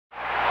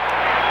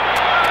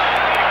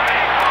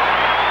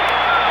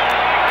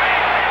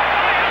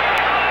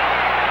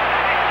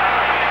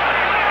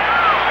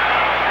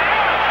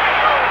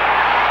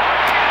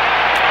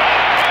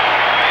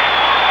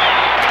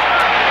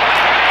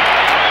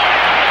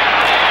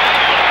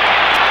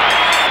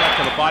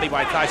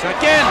Tyson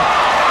again,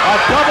 a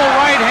double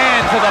right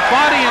hand to the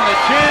body and the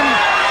chin.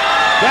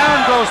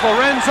 Down goes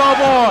Lorenzo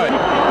Boyd.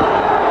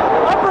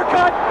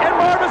 Uppercut, and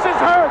Marvis is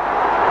hurt.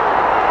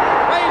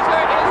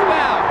 Razor is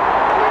down.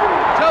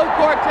 Joe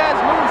Cortez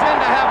moves in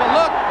to have a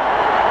look,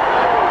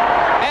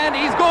 and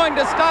he's going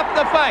to stop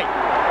the fight.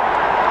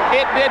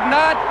 It did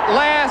not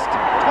last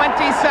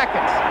 20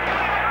 seconds.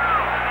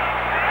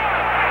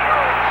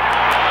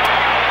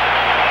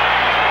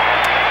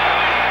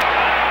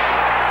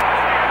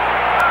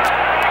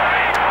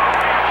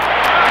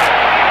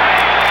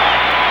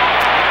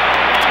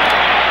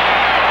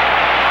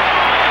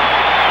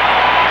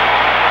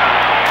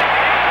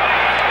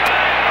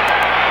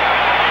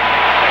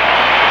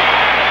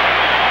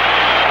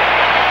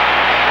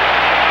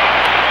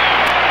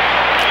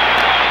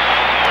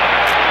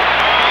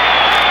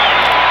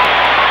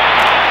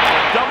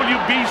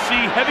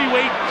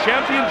 Heavyweight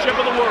championship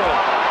of the world.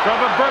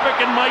 Trevor Berbick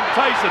and Mike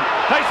Tyson.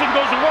 Tyson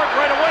goes to work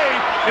right away,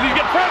 and he's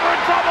got Trevor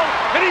in trouble,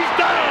 and he's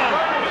down.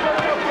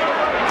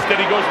 Instead,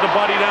 he goes to the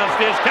body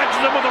downstairs, catches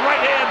him with the right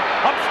hand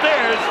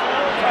upstairs.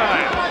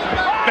 Time.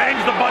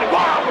 Bangs the body.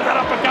 Wow, with that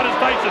uppercut is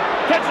Tyson.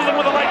 Catches him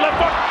with the right left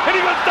hook, and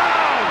he goes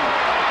down.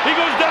 He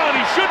goes down.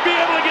 He should be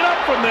able to get up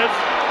from this.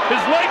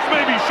 His legs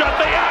may be shut.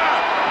 They are.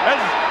 As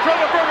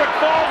Trevor Berbick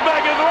falls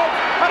back in the ropes,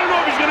 I don't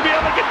know if he's going to be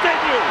able to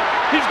continue.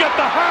 He's got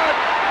the heart,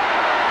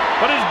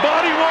 but his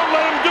body won't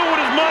let him do what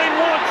his mind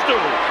wants to.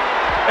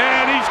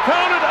 And he's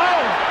counted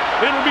out.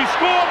 It'll be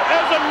scored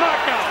as a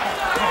knockout.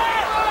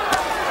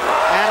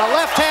 And a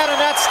left hand, and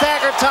that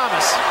staggered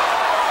Thomas.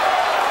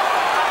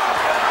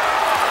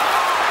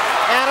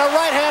 And a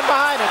right hand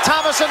behind it.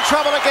 Thomas in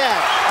trouble again.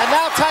 And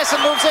now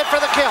Tyson moves in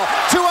for the kill.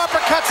 2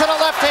 uppercuts and a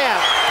left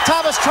hand.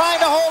 Thomas trying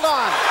to hold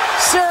on.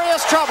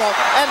 Serious trouble,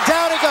 and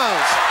down he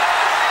goes.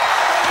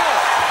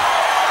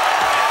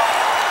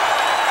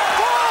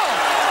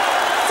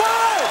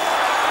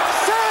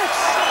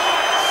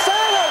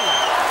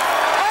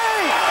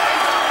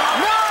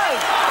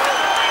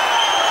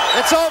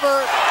 It's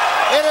over.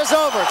 It is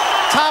over.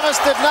 Thomas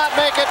did not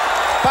make it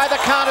by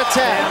the count of 10.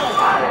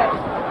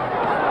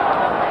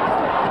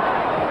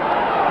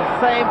 The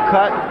same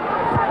cut.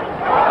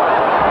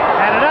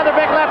 And another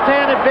big left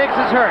hand, and Biggs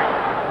is hurt.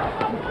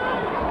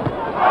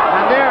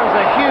 And there was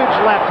a huge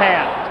left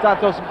hand. Start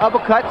throw some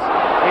uppercuts.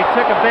 He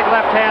took a big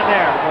left hand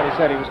there. What he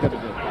said he was going to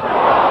do.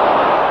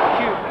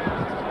 Cute.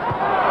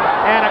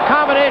 And a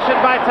combination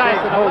by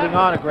Tyson, holding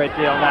on a great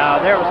deal now.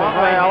 There was a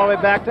way all the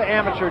way back to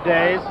amateur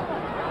days.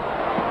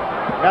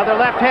 Another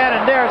left hand,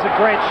 and there's a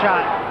great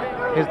shot.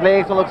 His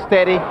legs will look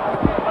steady.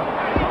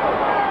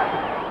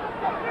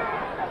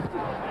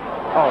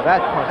 Oh,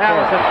 that punch. That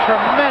was a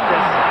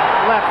tremendous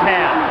left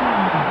hand.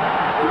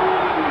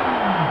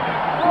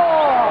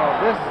 Oh,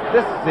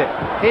 this is it.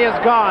 He is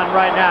gone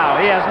right now.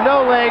 He has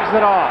no legs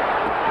at all.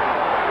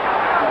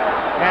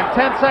 And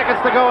 10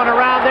 seconds to go in a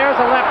round. There's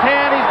a left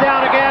hand. He's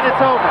down again.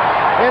 It's over.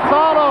 It's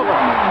all over.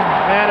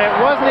 And it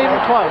wasn't even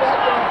close.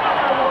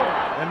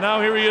 And now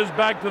here he is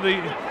back to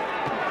the...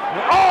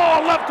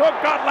 Oh, left hook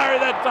got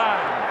Larry that time.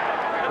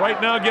 Right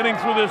now, getting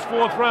through this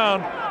 4th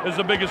round is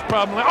the biggest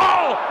problem.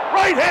 Oh,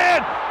 right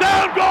hand.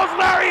 Down goes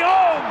Larry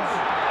Holmes.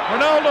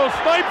 Ronaldo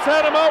Snipes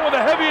had him out with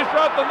a heavier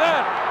shot than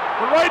that.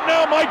 But right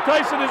now, Mike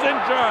Tyson is in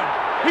charge.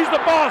 He's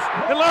the boss,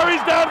 and Larry's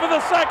down for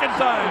the 2nd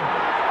time.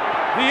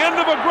 The end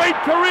of a great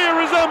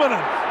career is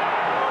imminent.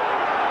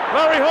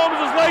 Larry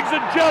Holmes' legs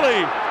are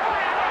jelly.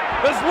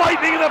 There's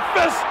lightning in the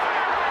fist.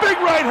 Big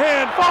right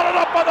hand, followed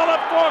up by the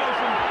left hook.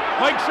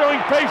 Mike showing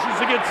patience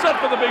to get set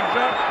for the big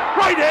shot.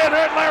 Right hand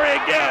hurt Larry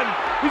again.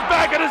 He's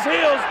back at his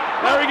heels.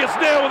 Larry gets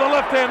nailed with the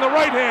left hand, the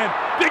right hand.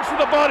 Digs to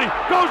the body,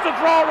 goes to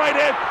throw right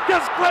hand.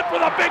 Gets clipped with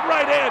a big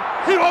right hand.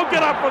 He won't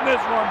get up from this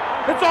one.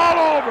 It's all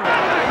over.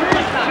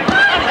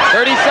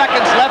 30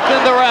 seconds left in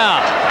the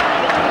round.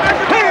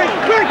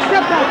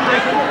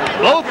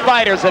 Both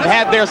fighters have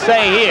had their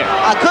say here.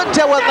 I couldn't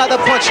tell whether or not the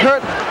punch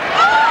hurt.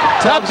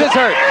 Tubbs is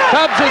hurt.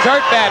 Tubbs is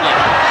hurt badly.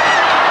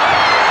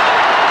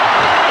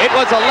 It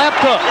was a left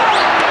hook.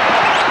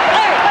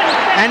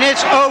 And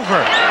it's over.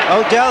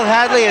 Odell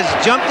Hadley has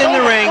jumped in the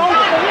ring.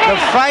 The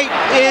fight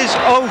is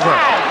over.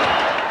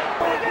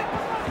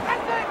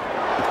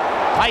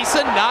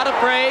 Tyson not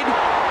afraid,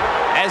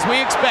 as we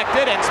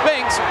expected, and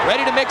Spinks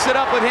ready to mix it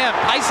up with him.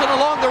 Tyson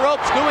along the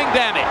ropes doing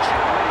damage.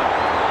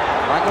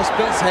 Michael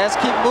Spinks has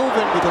to keep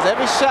moving because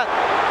every shot...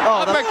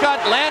 Oh,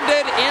 uppercut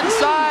landed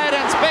inside,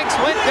 and Spinks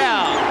went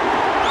down.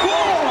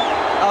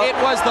 It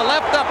was the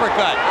left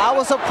uppercut. I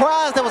was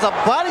surprised there was a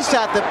body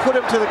shot that put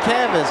him to the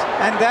canvas.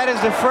 And that is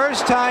the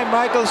first time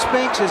Michael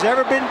Spinks has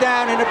ever been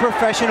down in a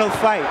professional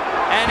fight.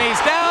 And he's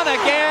down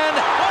again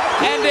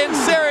and in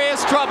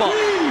serious trouble.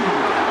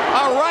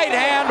 A right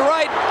hand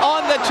right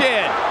on the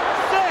chin.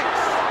 6,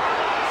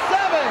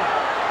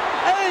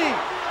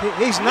 7,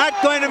 8. He's not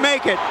going to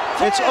make it.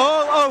 It's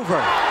all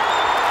over.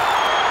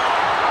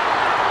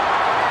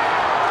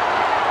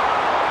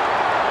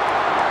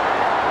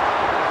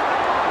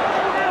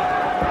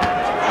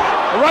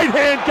 Right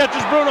hand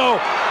catches Bruno.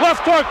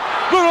 Left hook.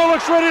 Bruno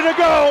looks ready to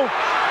go.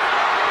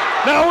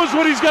 Now is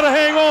when he's got to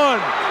hang on.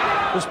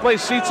 This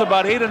place seats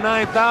about 8,000 or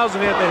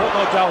 9,000 here at the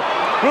Hilton Hotel.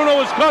 Bruno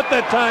was caught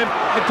that time,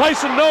 and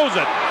Tyson knows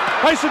it.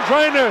 Tyson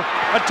trying to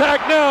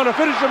attack now to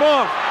finish him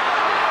off.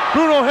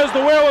 Bruno has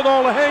the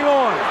wherewithal to hang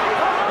on.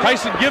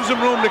 Tyson gives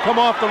him room to come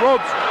off the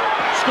ropes.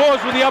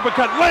 Scores with the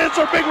uppercut. Lands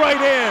a big right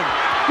hand.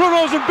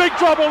 Bruno's in big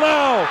trouble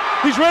now.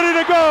 He's ready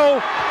to go.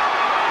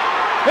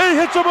 He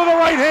hits him with a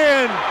right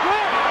hand.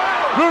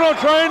 Bruno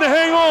trying to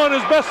hang on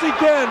as best he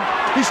can.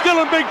 He's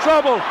still in big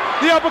trouble.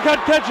 The uppercut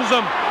catches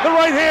him. The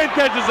right hand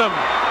catches him.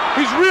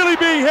 He's really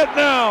being hit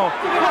now.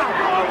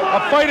 A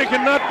fighter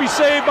cannot be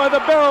saved by the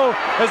bell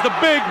as the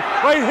big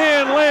right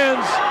hand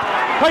lands.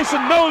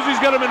 Tyson knows he's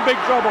got him in big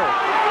trouble.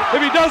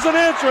 If he doesn't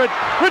answer it,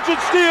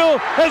 Richard Steele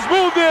has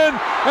moved in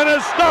and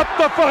has stopped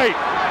the fight.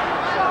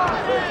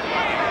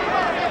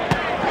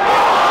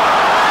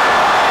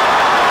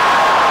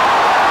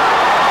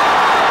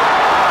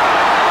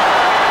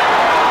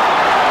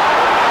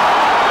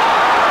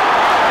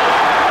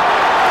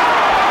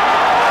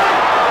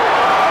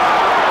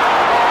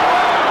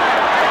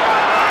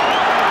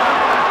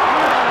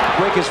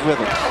 Quick is with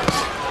him.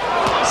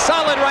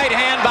 Solid right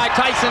hand by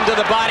Tyson to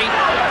the body.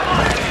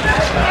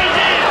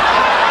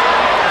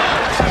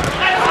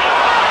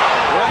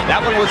 That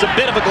one was a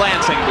bit of a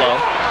glancing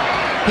blow.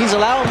 He's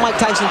allowing Mike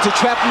Tyson to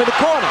trap him in the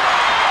corner.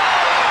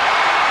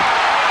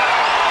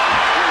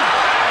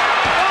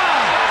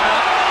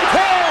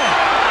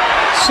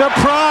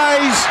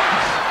 Surprise!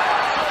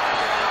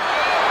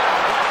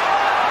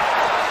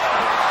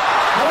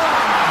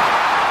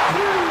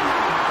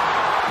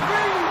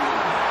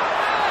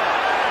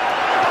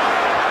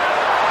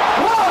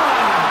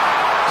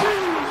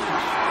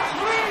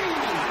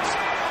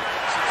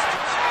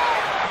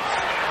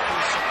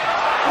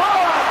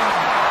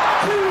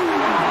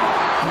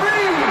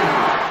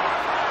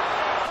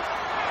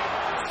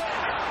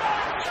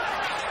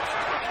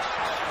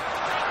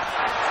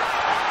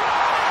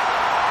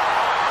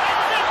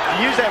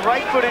 Use that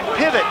right-footed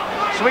pivot,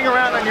 swing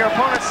around on your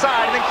opponent's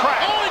side, and then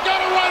crack. Oh, he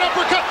got a right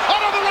uppercut,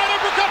 another right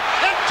uppercut,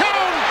 and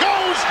down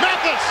goes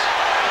Mathis.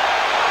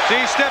 See,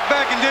 he stepped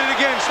back and did it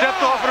again, stepped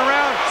off and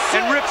around,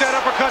 and ripped that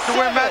uppercut to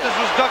where Mathis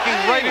was ducking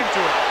right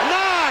into it.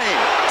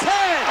 9,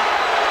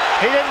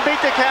 10. He didn't beat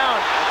the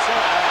count.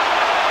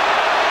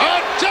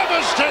 A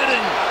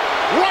devastating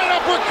right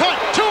uppercut,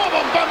 2 of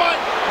them by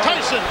Mike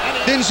Tyson.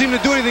 Didn't seem to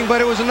do anything, but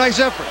it was a nice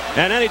effort.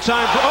 And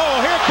anytime, oh,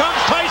 here comes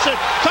Tyson.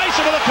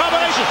 Tyson with a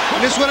combination.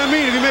 And this is what I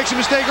mean. If he makes a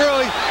mistake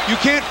early, you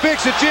can't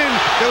fix a chin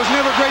that was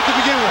never great to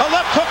begin with. A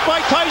left hook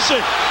by Tyson,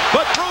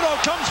 but Bruno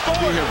comes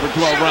forward. Here for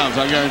 12 rounds,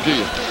 I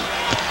guarantee you.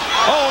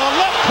 Oh, a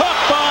left hook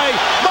by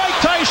Mike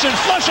Tyson,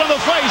 flush on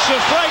the face of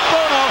Frank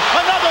Bruno.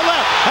 Another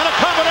left, and a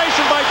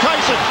combination by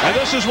Tyson. And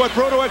this is what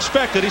Bruno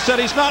expected. He said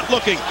he's not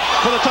looking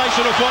for the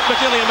Tyson who fought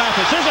McNeely and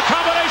Mathis. Here's a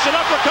combination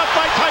uppercut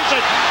by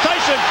Tyson.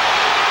 Tyson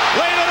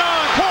laying it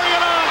on, pouring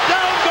it on.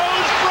 Down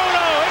goes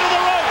Bruno into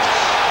the ropes.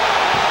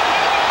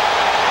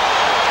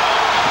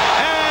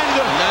 And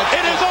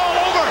it is all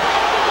over.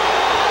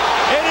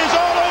 It is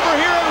all over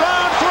here in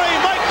round 3.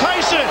 Mike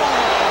Tyson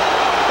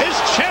is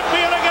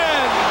champion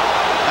again.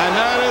 And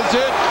that is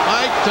it.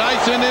 Mike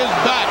Tyson is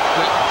back.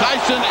 The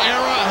Tyson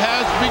era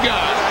has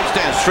begun.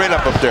 Stand straight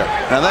up there.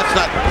 Now that's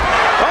not...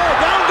 Oh,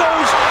 down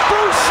goes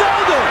Bruce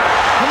Seldon.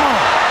 Come on.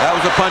 That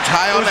was a punch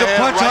high on the head.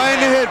 It was a punch high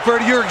in the head,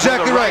 Freddie. You're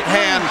exactly right.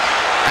 Hand,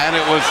 and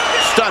it was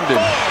stunned him.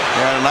 He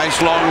had a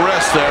nice long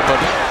rest there, but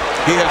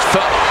he has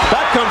felt...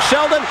 Back comes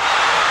Sheldon.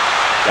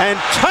 And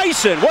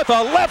Tyson with a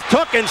left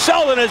hook, and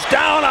Sheldon is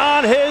down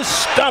on his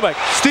stomach.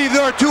 Steve,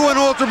 there are 2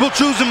 unalterable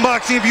truths in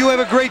boxing. If you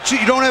have a great chin,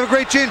 you don't have a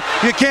great chin,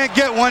 you can't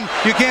get one.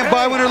 You can't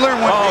buy one or learn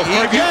one. Oh,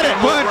 forget it.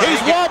 Punch. He's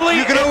wobbly.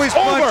 You can always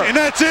punch, and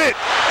that's it.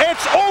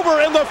 It's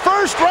over in the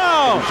first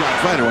round. Shot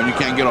fighter when you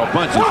can't get off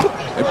punches. Oh,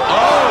 a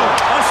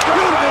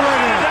beautiful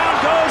right hand. Down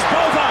goes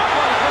Botha.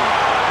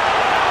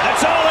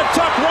 That's all it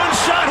took. One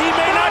shot. He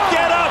may not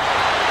get up.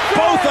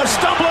 Botha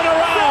stumbling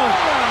around.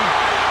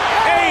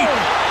 8,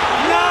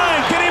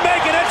 9. Can he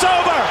make it? It's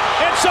over.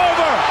 It's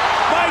over.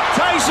 Mike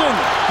Tyson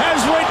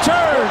has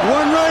returned.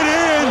 One right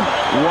hand.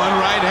 One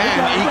right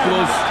hand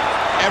equals...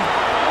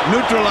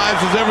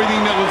 neutralizes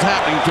everything that was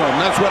happening to him.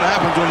 That's what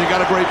happens when you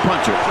got a great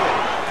puncher.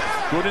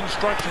 Good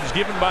instructions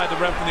given by the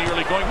ref in the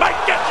early going. Mike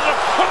gets him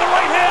with the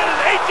right hand, and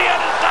ATN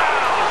is down.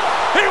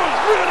 He was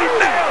really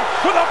nailed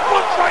with a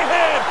punch right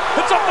hand.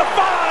 It's up to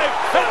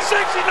 5 and 6.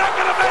 He's not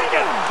going to make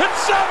it. It's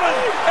 7,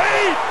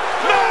 8,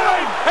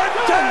 9, and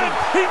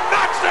 10. He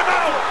knocks him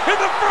out in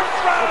the first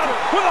round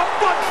with a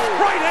punch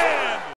right hand.